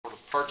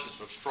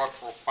purchase of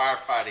structural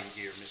firefighting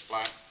gear. Ms.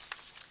 Black?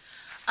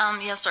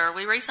 Yes, sir.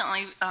 We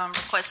recently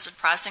requested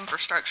pricing for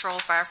structural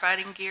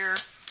firefighting gear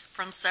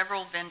from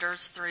several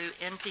vendors through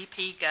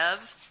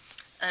NPP.gov,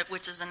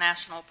 which is a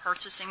national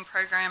purchasing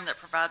program that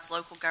provides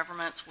local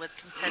governments with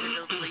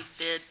competitively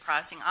bid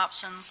pricing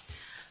options.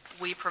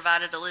 We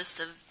provided a list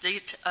of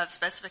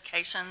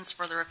specifications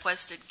for the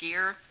requested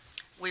gear.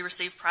 We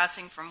received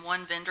pricing from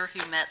one vendor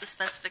who met the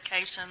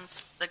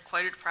specifications. The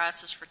quoted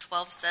price was for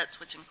 12 sets,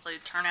 which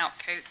include turnout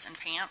coats and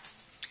pants.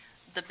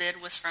 The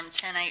bid was from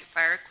 10-8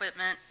 Fire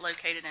Equipment,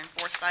 located in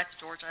Forsyth,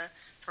 Georgia,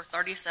 for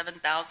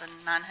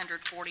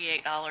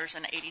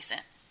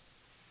 $37,948.80.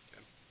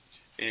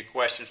 Any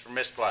questions for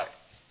Ms. Black?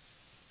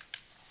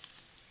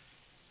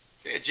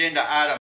 Okay, agenda item